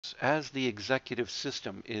as the executive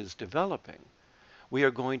system is developing, we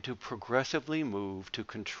are going to progressively move to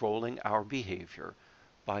controlling our behavior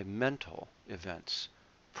by mental events,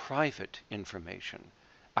 private information,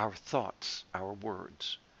 our thoughts, our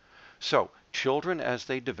words. So, children as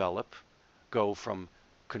they develop go from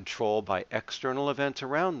control by external events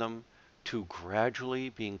around them to gradually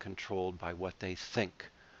being controlled by what they think,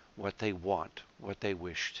 what they want, what they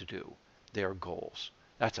wish to do, their goals.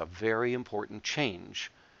 That's a very important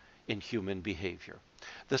change in human behavior.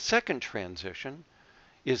 The second transition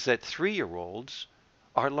is that 3-year-olds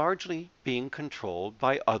are largely being controlled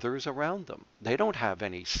by others around them. They don't have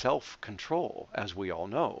any self-control, as we all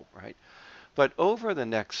know, right? But over the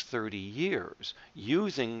next 30 years,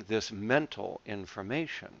 using this mental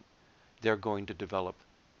information, they're going to develop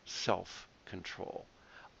self-control.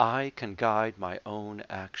 I can guide my own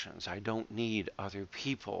actions. I don't need other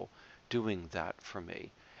people doing that for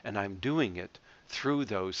me. And I'm doing it through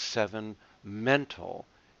those 7 mental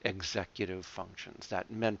executive functions,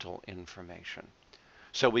 that mental information.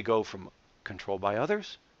 So we go from control by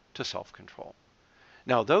others to self-control.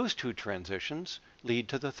 Now those 2 transitions lead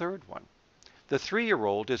to the third one. The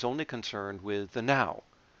 3-year-old is only concerned with the now,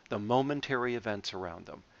 the momentary events around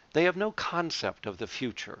them. They have no concept of the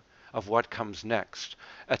future, of what comes next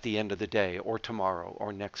at the end of the day or tomorrow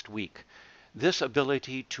or next week. This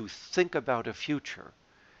ability to think about a future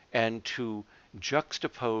and to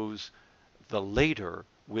juxtapose the later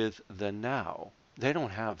with the now, they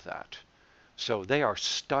don't have that. So they are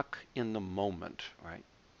stuck in the moment, right?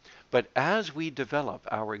 But as we develop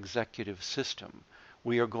our executive system,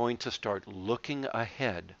 we are going to start looking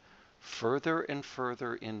ahead further and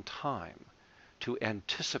further in time to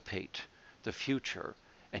anticipate the future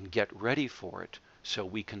and get ready for it so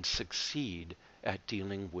we can succeed at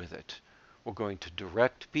dealing with it. We're going to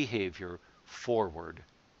direct behavior forward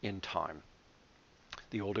in time.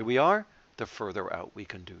 The older we are, the further out we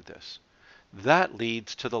can do this. That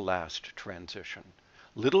leads to the last transition.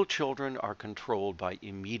 Little children are controlled by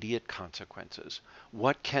immediate consequences.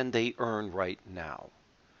 What can they earn right now?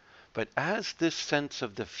 But as this sense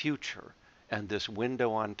of the future and this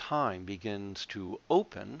window on time begins to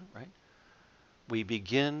open, right, we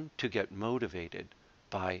begin to get motivated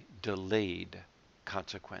by delayed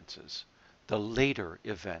consequences, the later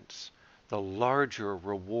events, the larger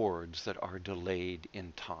rewards that are delayed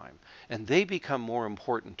in time. And they become more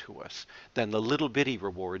important to us than the little bitty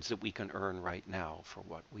rewards that we can earn right now for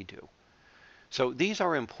what we do. So these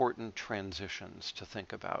are important transitions to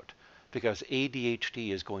think about because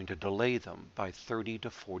ADHD is going to delay them by 30 to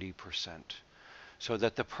 40%. So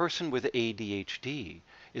that the person with ADHD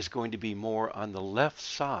is going to be more on the left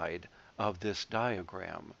side of this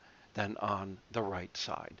diagram than on the right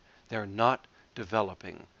side. They're not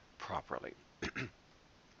developing properly.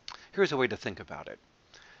 Here's a way to think about it.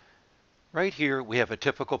 Right here we have a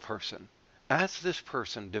typical person. As this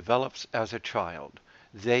person develops as a child,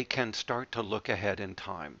 they can start to look ahead in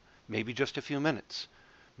time, maybe just a few minutes,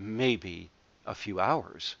 maybe a few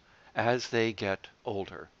hours, as they get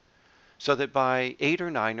older. So that by 8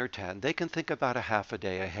 or 9 or 10, they can think about a half a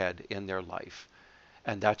day ahead in their life.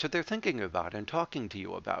 And that's what they're thinking about and talking to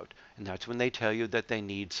you about. And that's when they tell you that they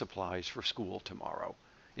need supplies for school tomorrow,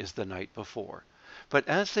 is the night before. But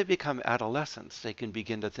as they become adolescents, they can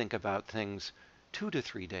begin to think about things 2 to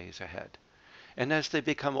 3 days ahead. And as they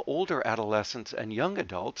become older adolescents and young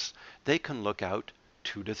adults, they can look out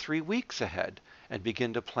 2 to 3 weeks ahead and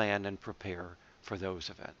begin to plan and prepare for those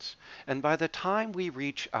events. And by the time we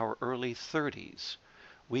reach our early 30s,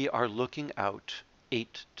 we are looking out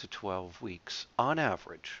 8 to 12 weeks on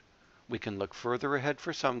average. We can look further ahead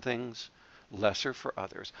for some things, lesser for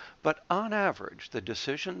others. But on average, the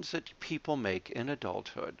decisions that people make in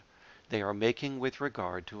adulthood, they are making with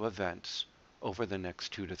regard to events over the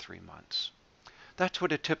next 2 to 3 months. That's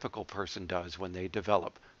what a typical person does when they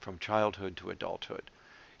develop from childhood to adulthood.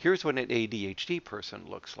 Here's what an ADHD person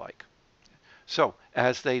looks like. So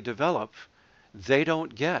as they develop, they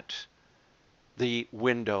don't get the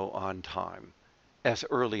window on time as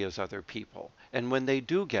early as other people. And when they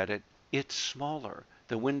do get it, it's smaller.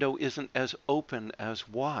 The window isn't as open as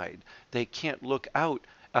wide. They can't look out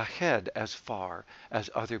ahead as far as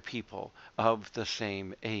other people of the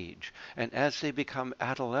same age. And as they become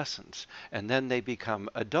adolescents and then they become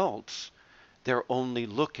adults, they're only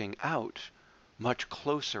looking out much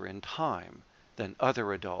closer in time than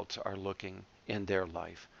other adults are looking in their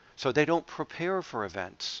life. So they don't prepare for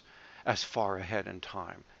events as far ahead in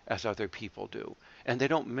time as other people do. And they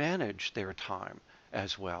don't manage their time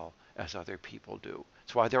as well as other people do.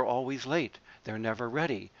 That's why they're always late. They're never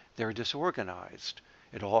ready. They're disorganized.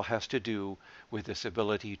 It all has to do with this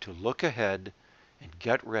ability to look ahead and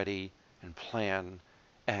get ready and plan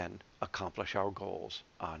and accomplish our goals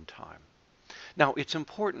on time. Now, it's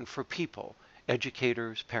important for people,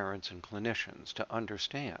 educators, parents, and clinicians to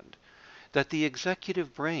understand that the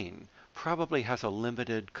executive brain probably has a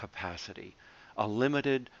limited capacity, a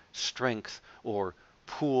limited strength or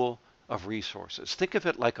pool of resources. Think of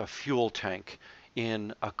it like a fuel tank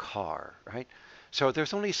in a car, right? So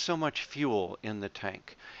there's only so much fuel in the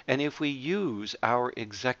tank. And if we use our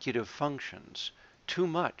executive functions too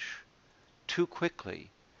much, too quickly,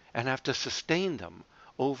 and have to sustain them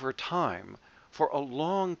over time for a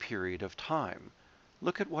long period of time,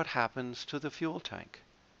 look at what happens to the fuel tank.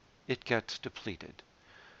 It gets depleted.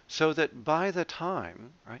 So that by the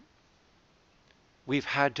time, right, we've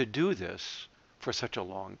had to do this for such a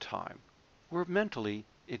long time, we're mentally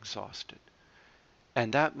exhausted.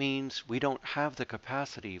 And that means we don't have the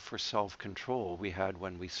capacity for self-control we had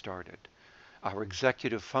when we started. Our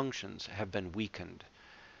executive functions have been weakened.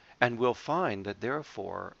 And we'll find that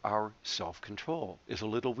therefore our self-control is a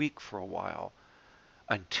little weak for a while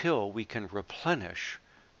until we can replenish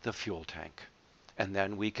the fuel tank. And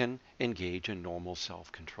then we can engage in normal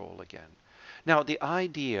self-control again. Now, the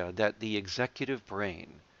idea that the executive brain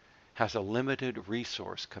has a limited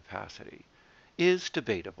resource capacity is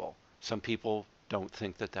debatable. Some people don't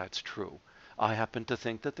think that that's true. I happen to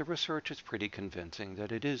think that the research is pretty convincing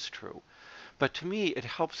that it is true. But to me, it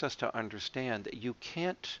helps us to understand that you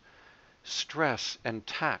can't stress and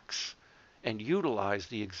tax and utilize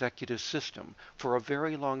the executive system for a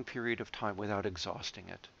very long period of time without exhausting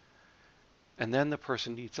it. And then the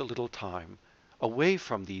person needs a little time away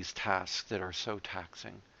from these tasks that are so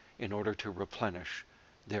taxing in order to replenish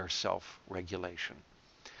their self-regulation.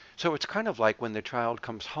 So it's kind of like when the child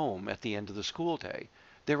comes home at the end of the school day.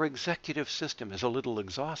 Their executive system is a little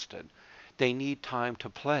exhausted. They need time to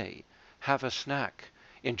play, have a snack,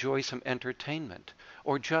 enjoy some entertainment,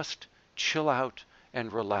 or just chill out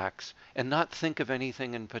and relax and not think of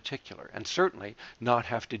anything in particular, and certainly not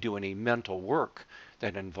have to do any mental work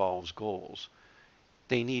that involves goals.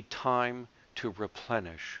 They need time to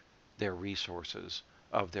replenish their resources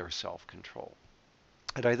of their self-control.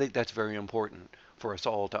 And I think that's very important for us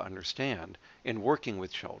all to understand in working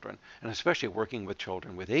with children, and especially working with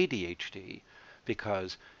children with ADHD,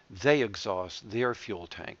 because they exhaust their fuel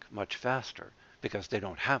tank much faster because they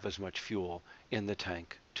don't have as much fuel in the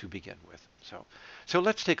tank to begin with. So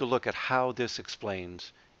let's take a look at how this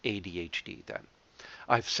explains ADHD then.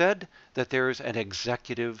 I've said that there's an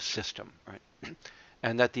executive system, right?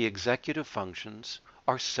 And that the executive functions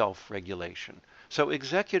are self-regulation. So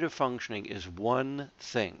executive functioning is one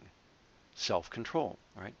thing, self-control,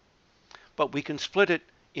 right? But we can split it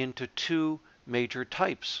into two major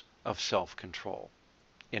types of self-control: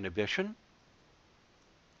 inhibition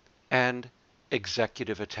and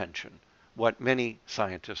executive attention, what many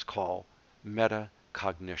scientists call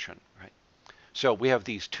metacognition, right? So we have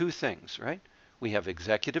these two things, right? We have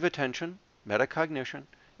executive attention, metacognition,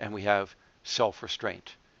 and we have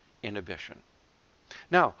self-restraint, inhibition.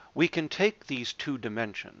 Now, we can take these two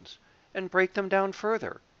dimensions and break them down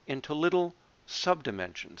further into little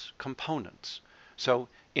subdimensions, components. So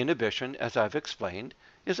inhibition, as I've explained,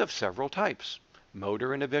 is of several types: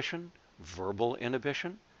 motor inhibition, verbal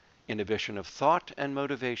inhibition, inhibition of thought and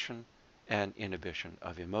motivation, and inhibition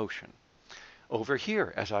of emotion. Over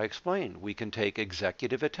here, as I explained, we can take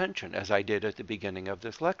executive attention, as I did at the beginning of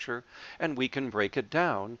this lecture, and we can break it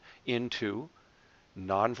down into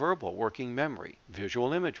nonverbal working memory,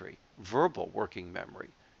 visual imagery, verbal working memory,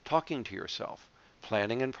 talking to yourself,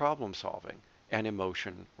 planning and problem solving, and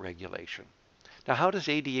emotion regulation. Now, how does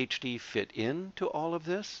ADHD fit into all of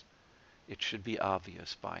this? It should be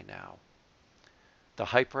obvious by now. The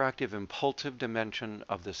hyperactive impulsive dimension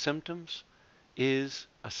of the symptoms is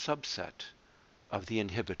a subset of the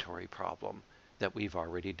inhibitory problem that we've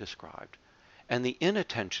already described. And the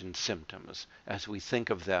inattention symptoms, as we think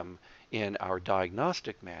of them in our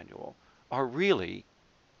diagnostic manual, are really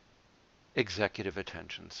executive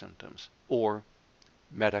attention symptoms or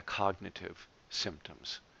metacognitive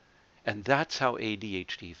symptoms. And that's how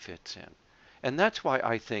ADHD fits in. And that's why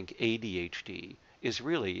I think ADHD is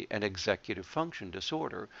really an executive function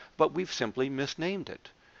disorder, but we've simply misnamed it.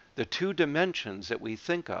 The two dimensions that we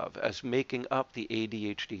think of as making up the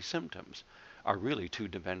ADHD symptoms are really two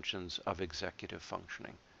dimensions of executive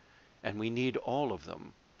functioning. And we need all of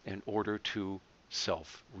them in order to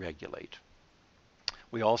self-regulate.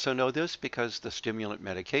 We also know this because the stimulant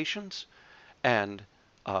medications and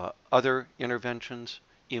other interventions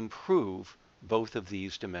improve both of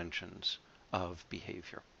these dimensions of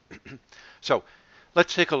behavior. So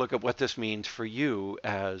let's take a look at what this means for you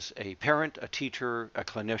as a parent, a teacher, a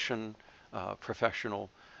clinician, professional.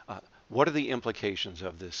 What are the implications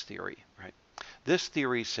of this theory, right? This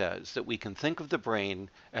theory says that we can think of the brain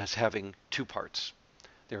as having two parts.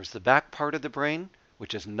 There's the back part of the brain,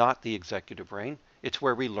 which is not the executive brain. It's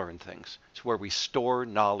where we learn things. It's where we store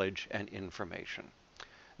knowledge and information.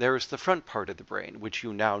 There is the front part of the brain, which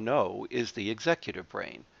you now know is the executive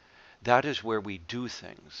brain. That is where we do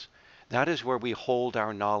things. That is where we hold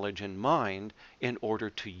our knowledge in mind in order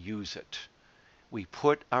to use it. We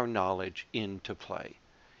put our knowledge into play.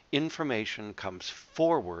 Information comes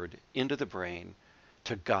forward into the brain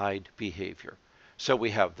to guide behavior. So we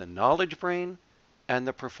have the knowledge brain and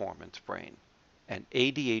the performance brain. And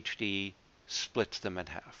ADHD splits them in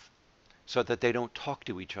half so that they don't talk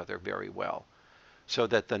to each other very well, so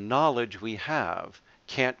that the knowledge we have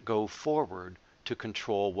can't go forward to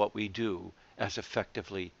control what we do as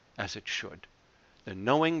effectively as it should. The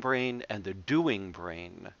knowing brain and the doing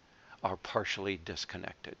brain are partially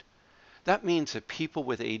disconnected. That means that people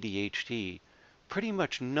with ADHD pretty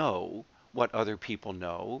much know what other people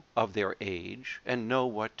know of their age and know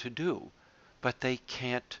what to do, but they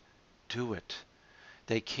can't do it.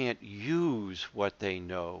 They can't use what they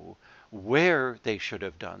know, where they should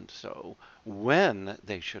have done so, when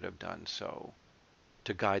they should have done so,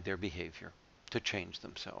 to guide their behavior, to change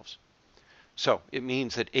themselves. So it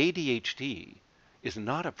means that ADHD is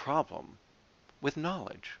not a problem with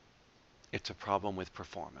knowledge. It's a problem with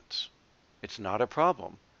performance. It's not a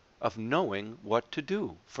problem of knowing what to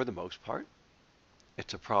do for the most part.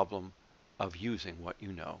 It's a problem of using what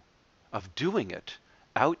you know, of doing it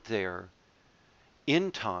out there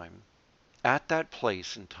in time, at that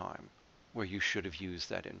place in time where you should have used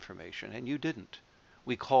that information, and you didn't.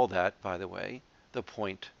 We call that, by the way, the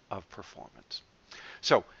point of performance.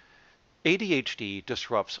 So ADHD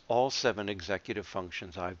disrupts all 7 executive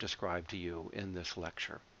functions I've described to you in this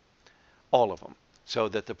lecture. All of them. So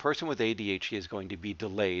that the person with ADHD is going to be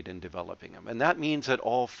delayed in developing them. And that means that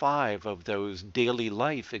all 5 of those daily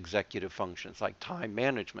life executive functions, like time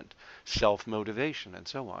management, self-motivation, and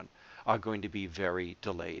so on, are going to be very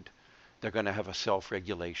delayed. They're going to have a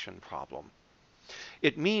self-regulation problem.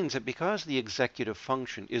 It means that because the executive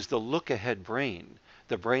function is the look-ahead brain,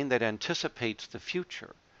 the brain that anticipates the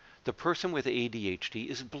future, the person with ADHD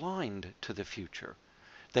is blind to the future.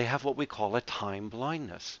 They have what we call a time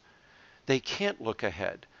blindness. They can't look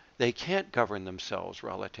ahead. They can't govern themselves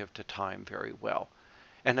relative to time very well.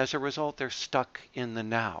 And as a result, they're stuck in the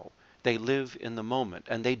now. They live in the moment,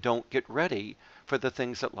 and they don't get ready for the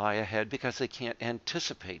things that lie ahead because they can't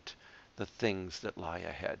anticipate the things that lie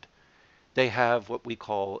ahead. They have what we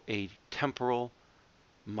call a temporal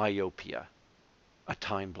myopia, a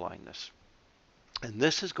time blindness. And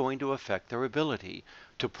this is going to affect their ability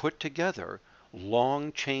to put together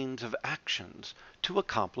long chains of actions to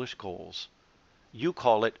accomplish goals. You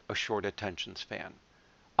call it a short attention span.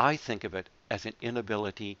 I think of it as an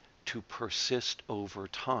inability to persist over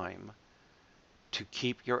time to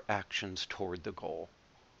keep your actions toward the goal.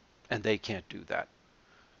 And they can't do that.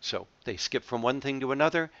 So they skip from one thing to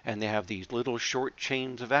another, and they have these little short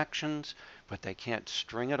chains of actions, but they can't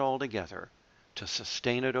string it all together to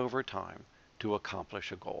sustain it over time to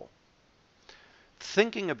accomplish a goal.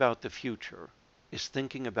 Thinking about the future is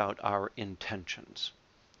thinking about our intentions.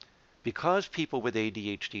 Because people with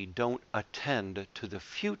ADHD don't attend to the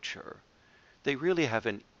future, they really have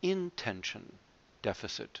an intention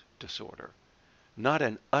deficit disorder, not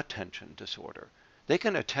an attention disorder. They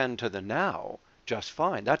can attend to the now just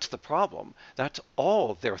fine. That's the problem. That's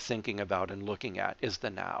all they're thinking about and looking at is the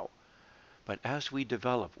now. But as we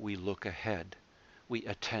develop, we look ahead. We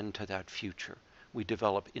attend to that future. We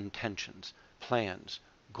develop intentions, plans,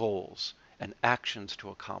 goals, and actions to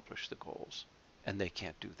accomplish the goals. And they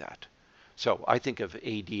can't do that. So I think of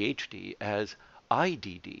ADHD as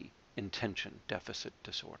IDD, intention deficit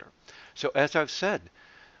disorder. So as I've said,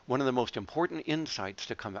 one of the most important insights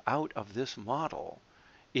to come out of this model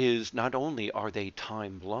is not only are they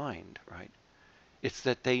time blind, right? It's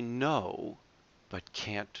that they know but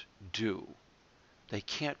can't do. They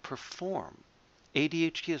can't perform.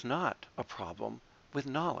 ADHD is not a problem with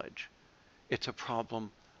knowledge. It's a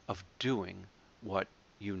problem of doing what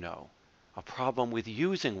you know. A problem with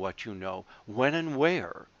using what you know when and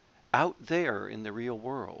where, out there in the real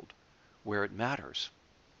world, where it matters.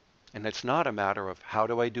 And it's not a matter of how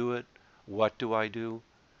do I do it, what do I do.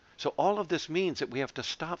 So all of this means that we have to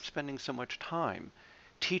stop spending so much time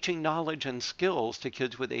teaching knowledge and skills to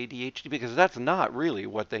kids with ADHD because that's not really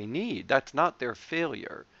what they need. That's not their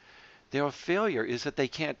failure. Their failure is that they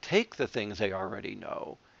can't take the things they already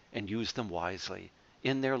know and use them wisely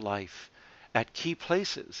in their life, at key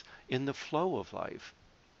places in the flow of life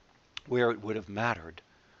where it would have mattered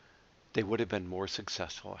They would have been more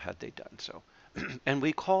successful had they done so. And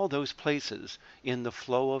we call those places in the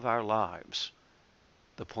flow of our lives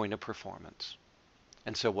the point of performance.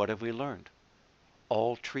 And so what have we learned?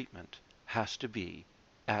 All treatment has to be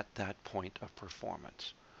at that point of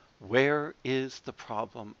performance. Where is the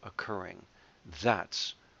problem occurring?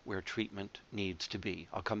 That's where treatment needs to be.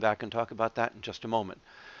 I'll come back and talk about that in just a moment.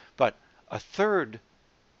 But a third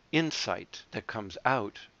insight that comes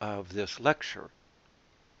out of this lecture,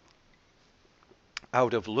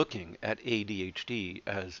 out of looking at ADHD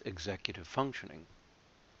as executive functioning,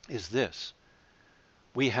 is this.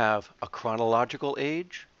 We have a chronological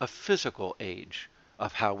age, a physical age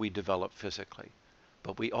of how we develop physically,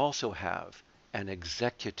 but we also have an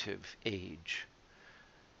executive age.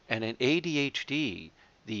 And in ADHD,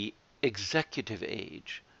 the executive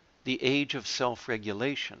age, the age of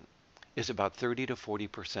self-regulation, is about 30 to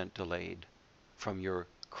 40% delayed from your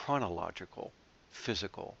chronological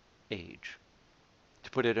physical age.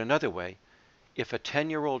 To put it another way, if a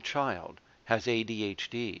 10-year-old child has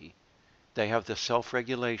ADHD, they have the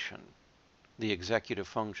self-regulation, the executive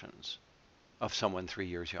functions of someone 3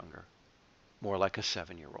 years younger, more like a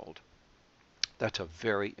 7-year-old. That's a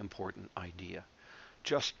very important idea.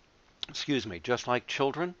 Just like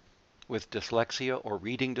children with dyslexia or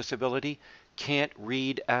reading disability can't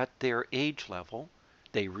read at their age level,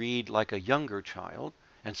 they read like a younger child,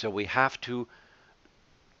 and so we have to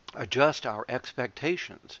adjust our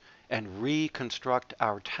expectations and reconstruct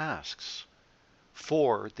our tasks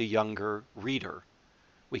for the younger reader.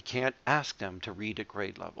 We can't ask them to read at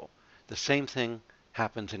grade level. The same thing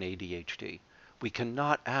happens in ADHD. We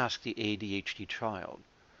cannot ask the ADHD child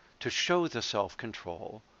to show the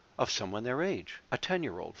self-control of someone their age, a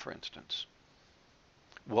 10-year-old, for instance.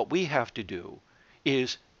 What we have to do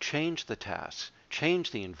is change the tasks,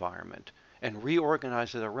 change the environment, and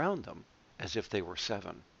reorganize it around them as if they were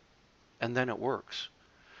 7. And then it works.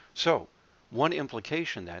 So, one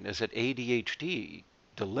implication then is that ADHD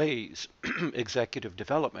delays executive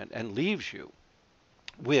development and leaves you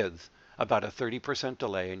with about a 30%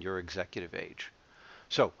 delay in your executive age.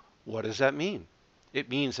 So, what does that mean? It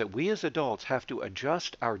means that we as adults have to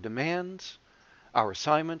adjust our demands, our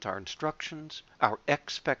assignment, our instructions, our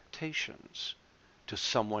expectations to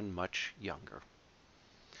someone much younger.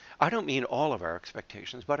 I don't mean all of our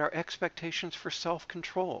expectations, but our expectations for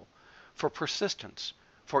self-control, for persistence,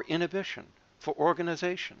 for inhibition, for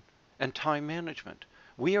organization, and time management.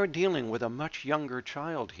 We are dealing with a much younger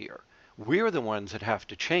child here. We're the ones that have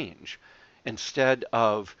to change instead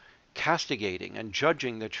of castigating and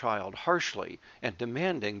judging the child harshly and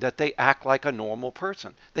demanding that they act like a normal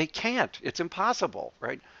person. They can't. It's impossible,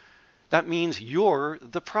 right? That means you're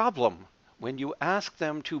the problem. When you ask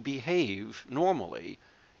them to behave normally,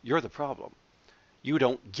 you're the problem. You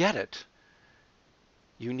don't get it.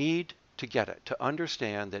 You need to get it, to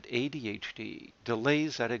understand that ADHD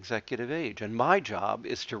delays that executive age. And my job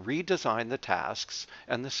is to redesign the tasks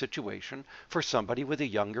and the situation for somebody with a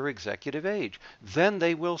younger executive age. Then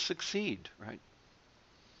they will succeed, right?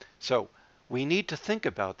 So we need to think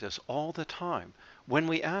about this all the time. When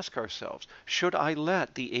we ask ourselves, should I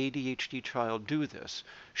let the ADHD child do this?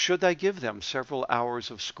 Should I give them several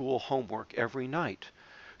hours of school homework every night?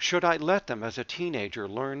 Should I let them as a teenager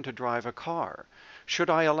learn to drive a car? Should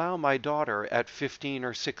I allow my daughter at 15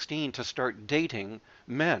 or 16 to start dating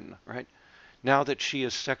men, right? Now that she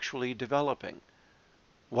is sexually developing.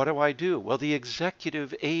 What do? Well, the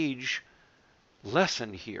executive age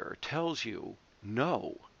lesson here tells you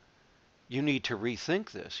no. You need to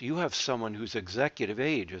rethink this. You have someone whose executive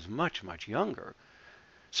age is much, much younger.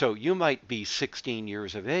 So you might be 16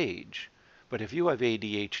 years of age, but if you have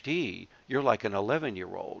ADHD, you're like an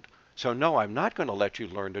 11-year-old. So no, I'm not going to let you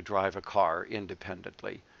learn to drive a car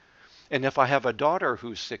independently. And if I have a daughter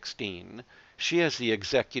who's 16, she has the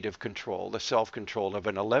executive control, the self-control of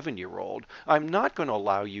an 11-year-old. I'm not going to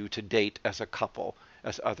allow you to date as a couple,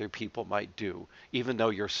 as other people might do. Even though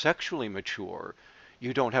you're sexually mature,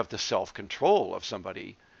 you don't have the self-control of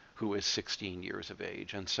somebody who is 16 years of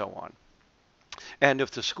age, and so on. And if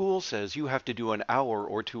the school says you have to do an hour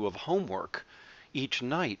or two of homework each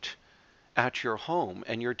night at your home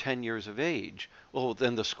and you're 10 years of age, well,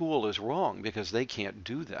 then the school is wrong because they can't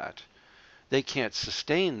do that. They can't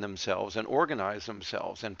sustain themselves and organize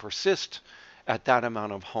themselves and persist at that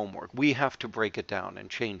amount of homework. We have to break it down and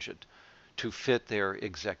change it to fit their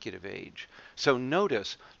executive age. So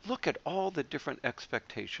notice, look at all the different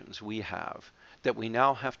expectations we have that we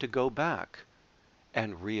now have to go back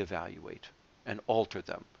and reevaluate and alter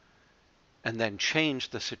them, and then change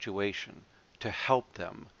the situation to help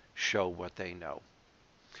them show what they know.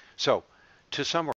 So, to summarize,